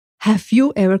Have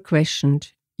you ever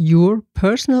questioned your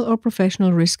personal or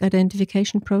professional risk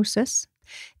identification process?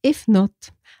 If not,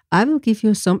 I will give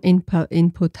you some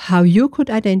input how you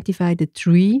could identify the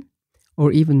 3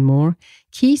 or even more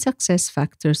key success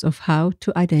factors of how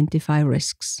to identify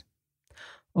risks.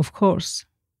 Of course,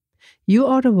 you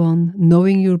are the one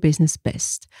knowing your business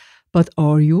best, but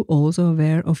are you also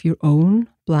aware of your own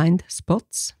blind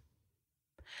spots?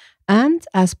 And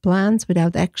as plans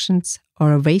without actions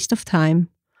are a waste of time,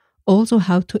 also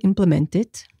how to implement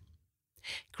it?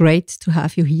 Great to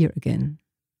have you here again.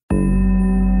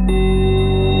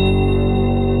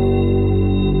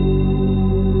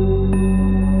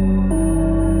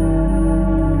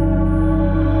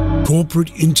 Corporate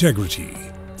integrity,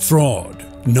 fraud,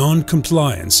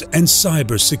 non-compliance, and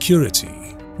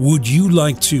cybersecurity. Would you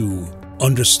like to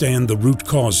understand the root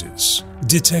causes,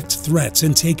 detect threats,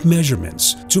 and take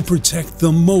measurements to protect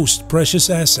the most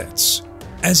precious assets?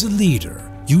 As a leader,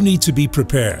 you need to be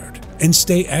prepared and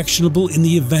stay actionable in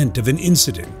the event of an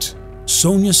incident.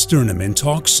 Sonja Stirnimann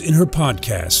talks in her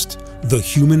podcast, The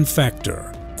Human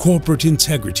Factor, Corporate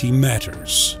Integrity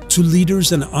Matters, to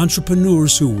leaders and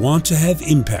entrepreneurs who want to have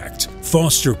impact,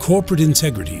 foster corporate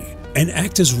integrity, and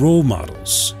act as role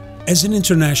models. As an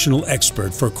international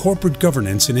expert for corporate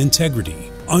governance and integrity,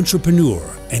 entrepreneur,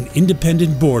 and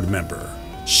independent board member,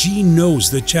 she knows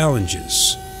the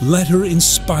challenges. Let her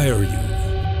inspire you.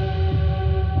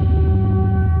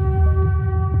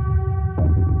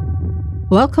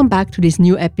 Welcome back to this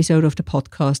new episode of the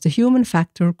podcast, The Human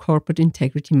Factor, Corporate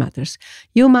Integrity Matters.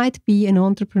 You might be an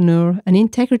entrepreneur, an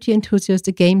integrity enthusiast,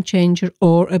 a game changer,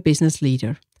 or a business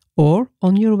leader, or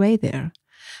on your way there.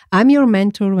 I'm your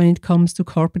mentor when it comes to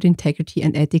corporate integrity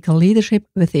and ethical leadership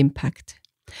with impact.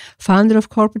 Founder of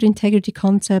Corporate Integrity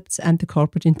Concepts and the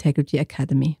Corporate Integrity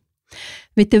Academy.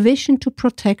 With the vision to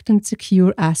protect and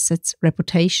secure assets,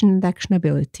 reputation, and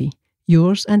actionability,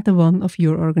 yours and the one of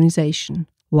your organization.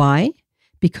 Why?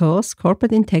 Because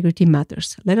corporate integrity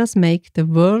matters. Let us make the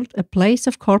world a place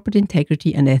of corporate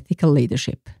integrity and ethical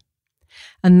leadership.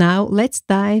 And now let's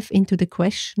dive into the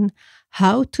question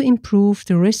how to improve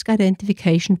the risk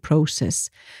identification process,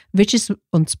 which is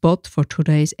on spot for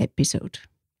today's episode.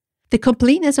 The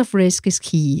completeness of risk is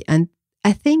key, and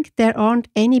I think there aren't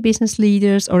any business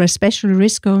leaders or especially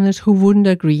risk owners who wouldn't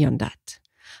agree on that.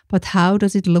 But how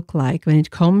does it look like when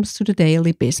it comes to the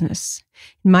daily business?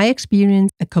 In my experience,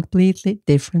 a completely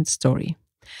different story.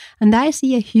 And I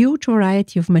see a huge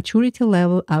variety of maturity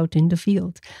level out in the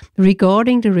field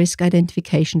regarding the risk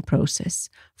identification process.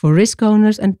 For risk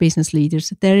owners and business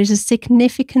leaders, there is a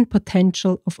significant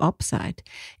potential of upside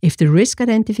if the risk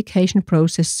identification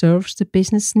process serves the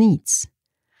business needs.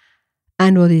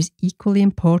 And what is equally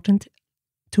important,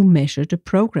 to measure the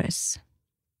progress.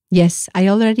 Yes, I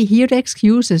already hear the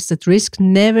excuses that risk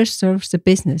never serves the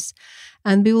business,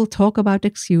 and we will talk about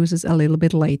excuses a little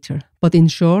bit later. But in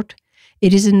short,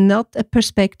 it is not a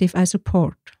perspective I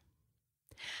support.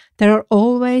 There are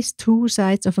always 2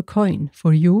 sides of a coin.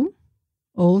 For you,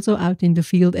 also out in the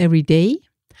field every day,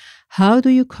 how do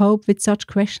you cope with such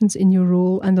questions in your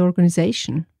role and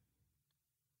organization?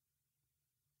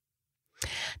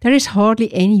 There is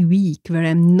hardly any week where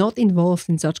I'm not involved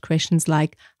in such questions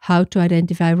like how to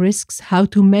identify risks, how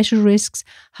to measure risks,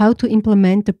 how to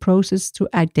implement the process to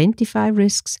identify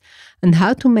risks, and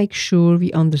how to make sure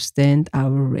we understand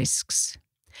our risks.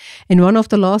 In one of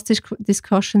the last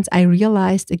discussions, I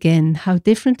realized again how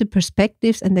different the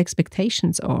perspectives and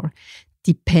expectations are,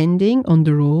 depending on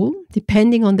the role,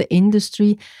 depending on the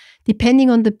industry,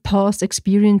 depending on the past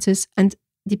experiences, and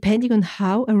depending on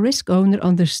how a risk owner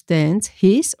understands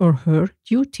his or her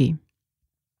duty.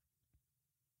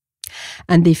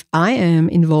 And if I am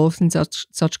involved in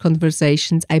such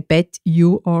conversations, I bet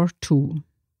you are too.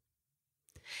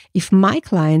 If my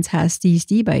clients has these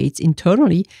debates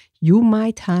internally, you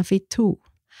might have it too.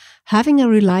 Having a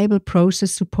reliable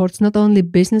process supports not only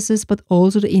businesses but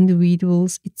also the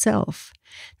individuals itself.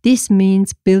 This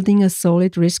means building a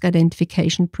solid risk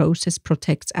identification process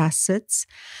protects assets,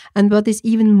 and what is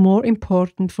even more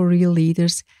important for real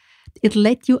leaders, it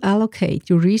lets you allocate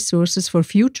your resources for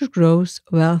future growth,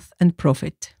 wealth, and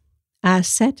profit. As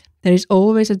said, there is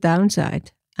always a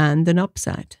downside and an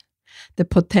upside. The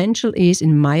potential is,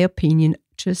 in my opinion,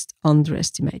 just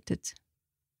underestimated.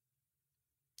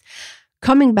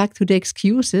 Coming back to the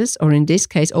excuses, or in this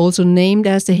case also named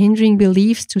as the hindering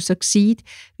beliefs to succeed,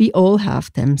 we all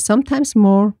have them, sometimes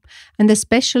more, and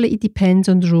especially it depends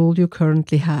on the role you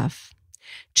currently have.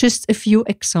 Just a few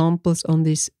examples on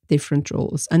these different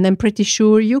roles, and I'm pretty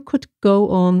sure you could go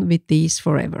on with these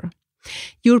forever.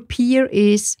 Your peer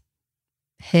is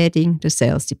heading the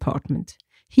sales department.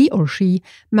 He or she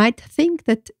might think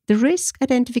that the risk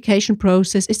identification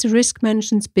process is the risk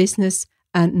management's business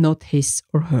and not his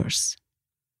or hers.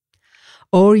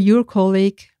 Or your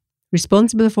colleague,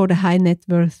 responsible for the high net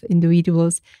worth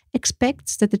individuals,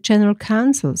 expects that the general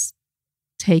counsels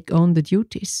take on the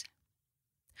duties.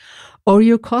 Or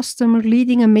your customer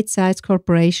leading a mid-sized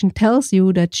corporation tells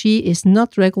you that she is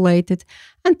not regulated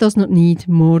and does not need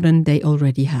more than they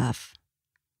already have.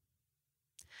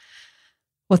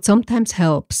 What sometimes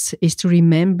helps is to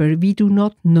remember we do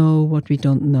not know what we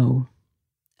don't know.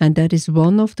 And that is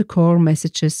one of the core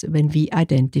messages when we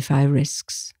identify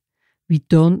risks. We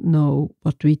don't know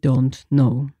what we don't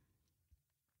know.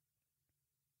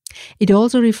 It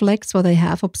also reflects what I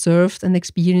have observed and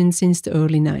experienced since the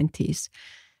early 90s.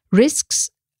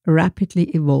 Risks rapidly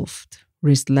evolved.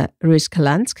 Risk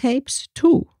landscapes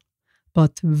too,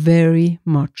 but very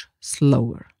much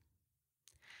slower.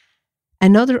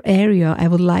 Another area I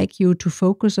would like you to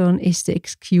focus on is the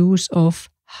excuse of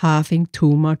having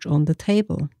too much on the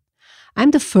table.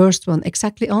 I'm the first one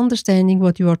exactly understanding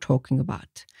what you are talking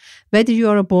about. Whether you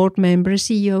are a board member, a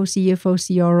CEO, CFO,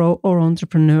 CRO, or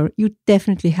entrepreneur, you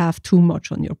definitely have too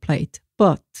much on your plate.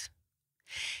 But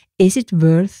is it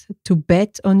worth to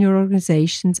bet on your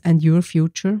organizations and your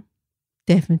future?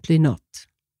 Definitely not.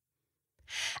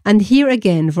 And here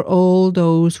again, for all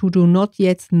those who do not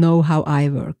yet know how I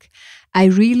work, I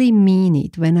really mean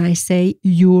it when I say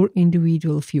your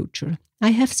individual future.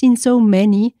 I have seen so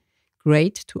many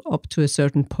great to up to a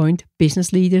certain point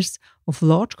business leaders of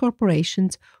large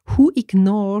corporations who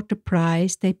ignore the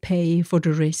price they pay for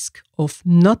the risk of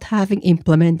not having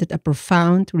implemented a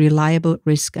profound, reliable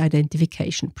risk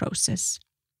identification process.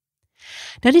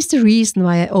 That is the reason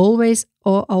why I always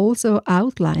also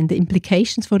outline the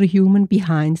implications for the human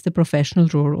behind the professional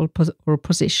role or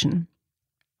position.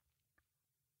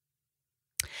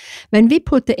 When we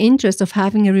put the interest of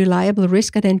having a reliable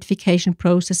risk identification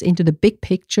process into the big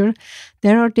picture,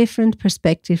 there are different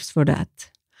perspectives for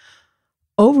that.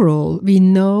 Overall, we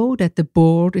know that the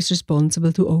board is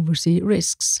responsible to oversee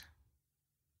risks.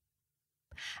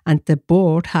 And the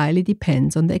board highly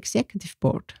depends on the executive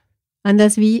board. And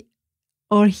as we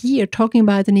are here talking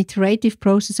about an iterative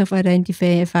process of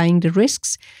identifying the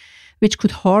risks which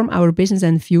could harm our business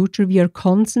and future, we are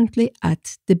constantly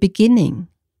at the beginning.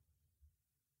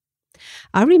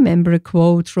 I remember a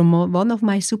quote from one of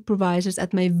my supervisors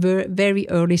at my very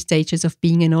early stages of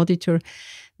being an auditor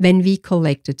when we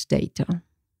collected data.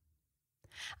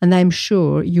 And I'm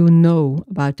sure you know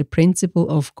about the principle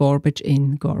of garbage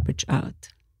in, garbage out.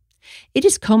 It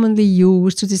is commonly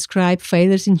used to describe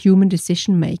failures in human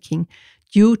decision-making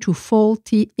due to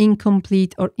faulty,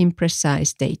 incomplete, or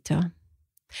imprecise data.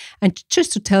 And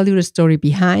just to tell you the story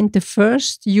behind, the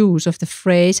first use of the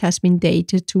phrase has been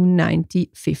dated to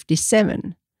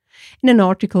 1957 in an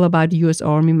article about US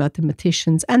Army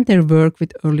mathematicians and their work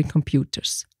with early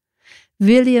computers.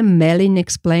 William Mellin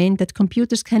explained that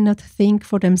computers cannot think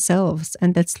for themselves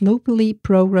and that slopily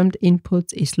programmed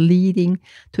inputs is leading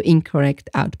to incorrect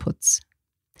outputs.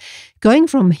 Going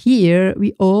from here,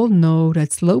 we all know that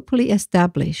slopily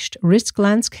established risk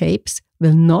landscapes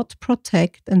will not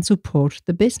protect and support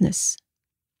the business.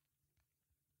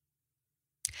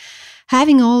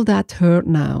 Having all that heard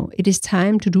now, it is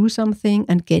time to do something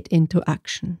and get into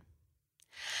action.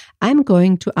 I'm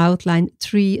going to outline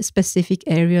 3 specific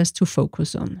areas to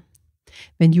focus on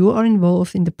when you are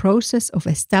involved in the process of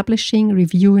establishing,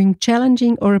 reviewing,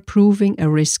 challenging, or approving a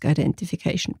risk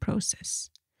identification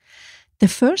process. The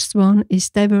first one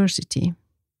is diversity.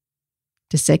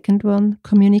 The second one,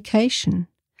 communication.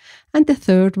 And the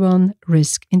third one,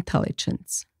 risk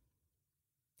intelligence.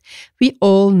 We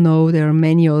all know there are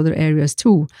many other areas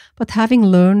too, but having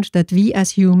learned that we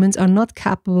as humans are not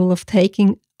capable of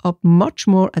taking up much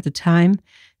more at a time,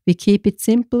 we keep it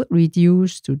simple,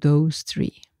 reduced to those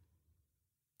 3.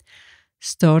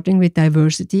 Starting with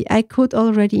diversity, I could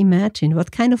already imagine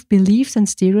what kind of beliefs and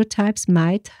stereotypes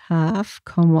might have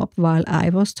come up while I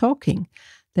was talking.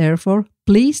 Therefore,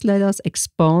 please let us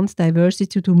expand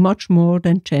diversity to much more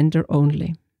than gender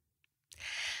only.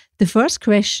 The first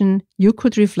question you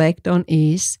could reflect on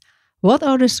is, what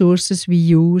are the sources we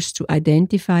use to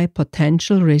identify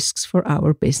potential risks for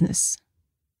our business?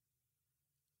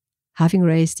 Having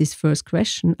raised this first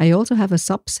question, I also have a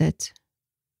subset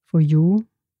for you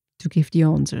to give the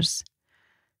answers.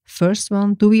 First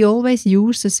one, do we always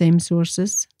use the same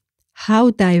sources?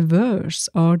 How diverse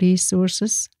are these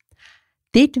sources?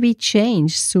 Did we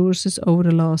change sources over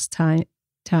the last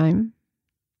time?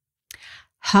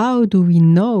 How do we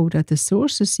know that the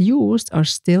sources used are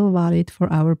still valid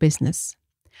for our business?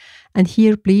 And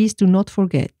here, please do not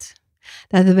forget,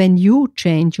 that when you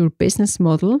change your business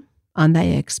model, and I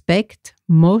expect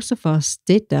most of us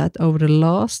did that over the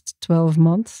last 12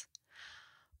 months,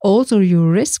 also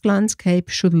your risk landscape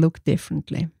should look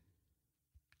differently.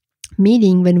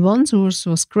 Meaning, when one source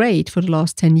was great for the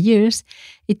last 10 years,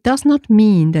 it does not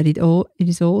mean that it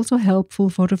is also helpful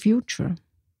for the future.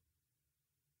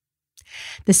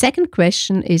 The second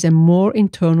question is a more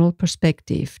internal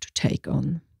perspective to take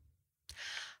on.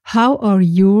 How are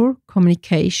your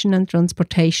communication and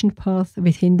transportation paths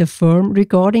within the firm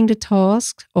regarding the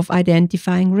task of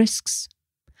identifying risks?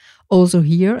 Also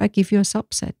here, I give you a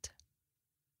subset.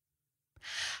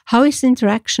 How is the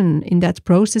interaction in that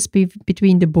process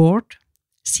between the board,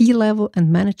 C-level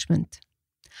and management?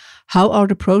 How are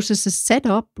the processes set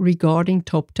up regarding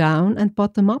top-down and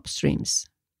bottom-up streams?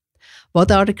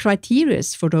 What are the criteria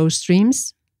for those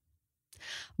streams?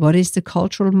 What is the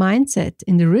cultural mindset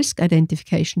in the risk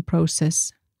identification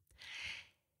process?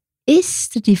 Is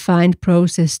the defined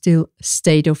process still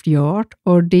state-of-the-art,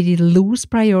 or did it lose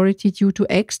priority due to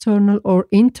external or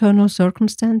internal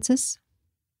circumstances?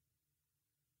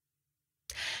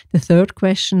 The third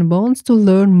question wants to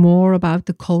learn more about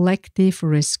the collective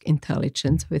risk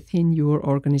intelligence within your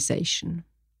organization.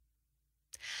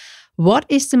 What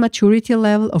is the maturity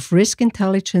level of risk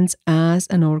intelligence as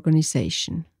an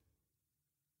organization?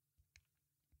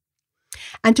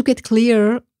 And to get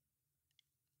clear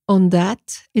on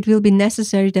that, it will be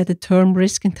necessary that the term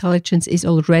risk intelligence is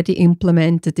already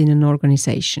implemented in an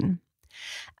organization.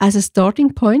 As a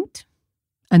starting point,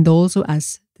 and also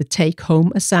as the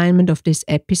take-home assignment of this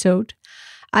episode,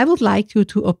 I would like you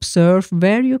to observe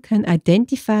where you can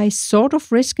identify sort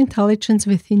of risk intelligence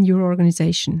within your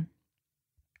organization.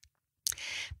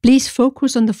 Please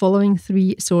focus on the following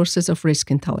 3 sources of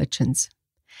risk intelligence: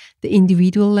 the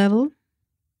individual level,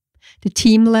 the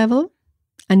team level,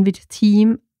 and with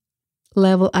team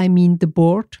level I mean the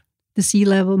board, the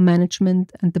C-level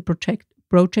management and the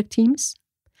project teams,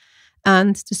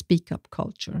 and the speak-up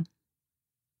culture.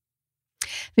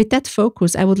 With that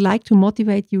focus, I would like to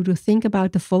motivate you to think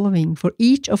about the following for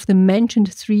each of the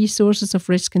mentioned 3 sources of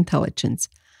risk intelligence.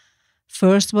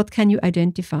 First, what can you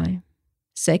identify?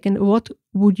 Second, what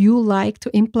would you like to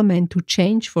implement to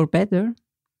change for better?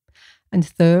 And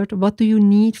third, what do you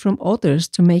need from others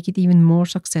to make it even more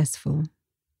successful?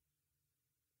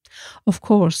 Of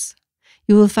course,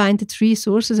 you will find the 3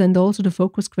 sources and also the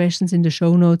focus questions in the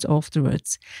show notes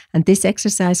afterwards. And this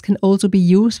exercise can also be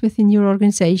used within your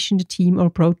organization, the team, or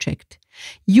project.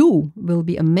 You will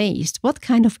be amazed what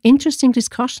kind of interesting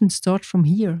discussions start from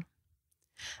here.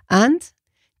 And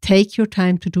take your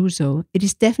time to do so. It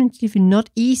is definitely not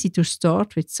easy to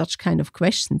start with such kind of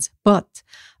questions, but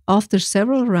after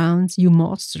several rounds, you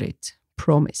master it.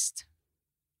 Promised.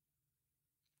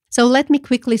 So let me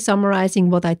quickly summarizing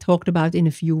what I talked about in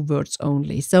a few words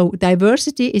only. So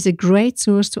diversity is a great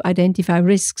source to identify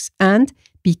risks, and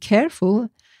be careful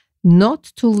not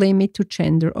to limit to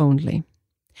gender only.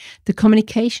 The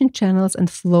communication channels and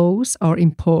flows are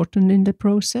important in the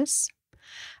process.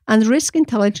 And risk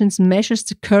intelligence measures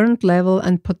the current level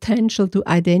and potential to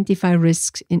identify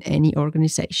risks in any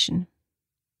organization.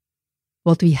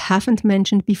 What we haven't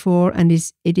mentioned before, and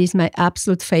it is my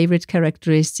absolute favorite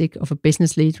characteristic of a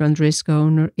business leader and risk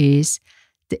owner, is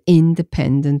the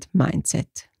independent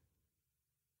mindset.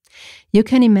 You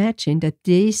can imagine that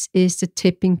this is the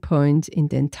tipping point in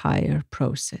the entire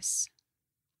process.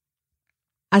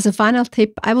 As a final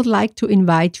tip, I would like to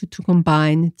invite you to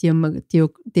combine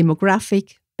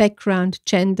demographic, background,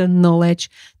 gender, knowledge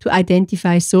to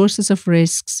identify sources of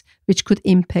risks which could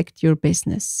impact your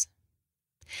business.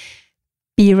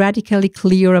 Be radically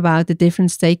clear about the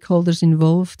different stakeholders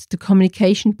involved, the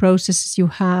communication processes you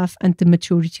have, and the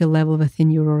maturity level within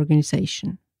your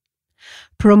organization.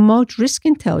 Promote risk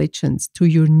intelligence to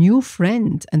your new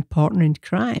friend and partner in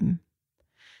crime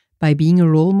by being a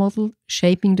role model,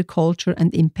 shaping the culture,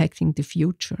 and impacting the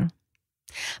future.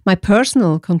 My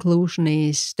personal conclusion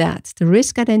is that the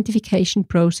risk identification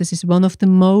process is one of the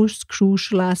most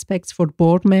crucial aspects for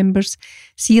board members,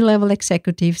 C-level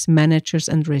executives, managers,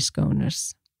 and risk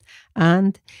owners.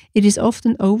 And it is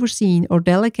often overseen or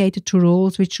delegated to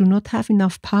roles which do not have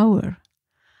enough power.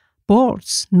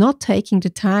 Boards not taking the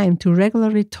time to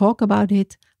regularly talk about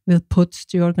it will put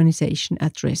the organization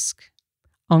at risk,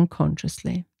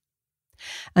 unconsciously.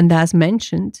 And as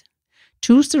mentioned,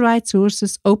 choose the right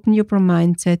sources, open your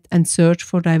mindset, and search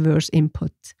for diverse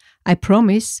input. I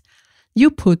promise you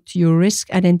put your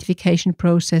risk identification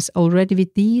process already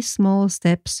with these small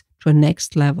steps to a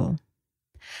next level.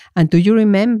 And do you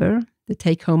remember the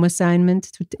take-home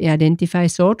assignment to identify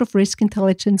sort of risk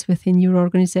intelligence within your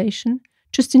organization?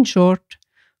 Just in short,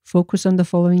 Focus on the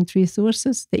following 3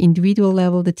 sources: the individual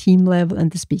level, the team level,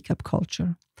 and the speak-up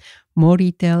culture. More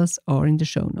details are in the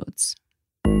show notes.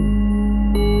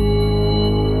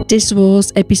 This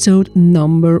was episode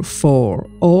number 4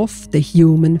 of The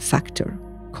Human Factor,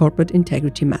 Corporate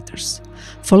Integrity Matters.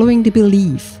 Following the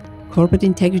belief, corporate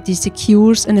integrity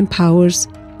secures and empowers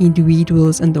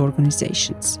individuals and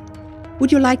organizations.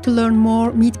 Would you like to learn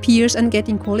more, meet peers, and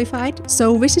getting qualified?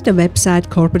 So visit the website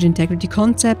Corporate Integrity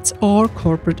Concepts or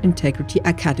Corporate Integrity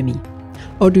Academy.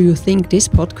 Or do you think this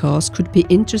podcast could be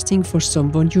interesting for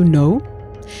someone you know?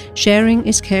 Sharing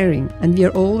is caring, and we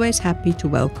are always happy to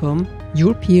welcome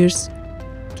your peers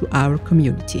to our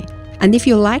community. And if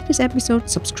you like this episode,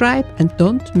 subscribe and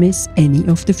don't miss any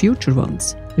of the future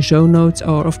ones. The show notes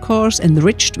are, of course,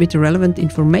 enriched with relevant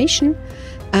information,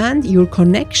 and your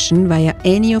connection via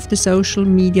any of the social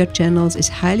media channels is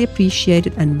highly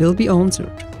appreciated and will be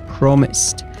answered.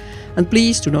 Promised. And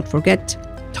please do not forget,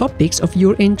 topics of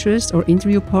your interest or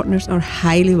interview partners are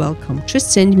highly welcome.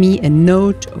 Just send me a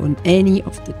note on any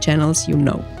of the channels you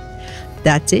know.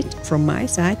 That's it from my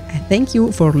side. I thank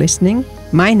you for listening.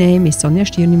 My name is Sonja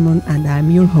Stirnimann and I'm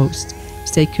your host.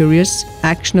 Stay curious,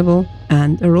 actionable,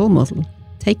 and a role model.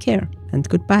 Take care and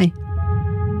goodbye.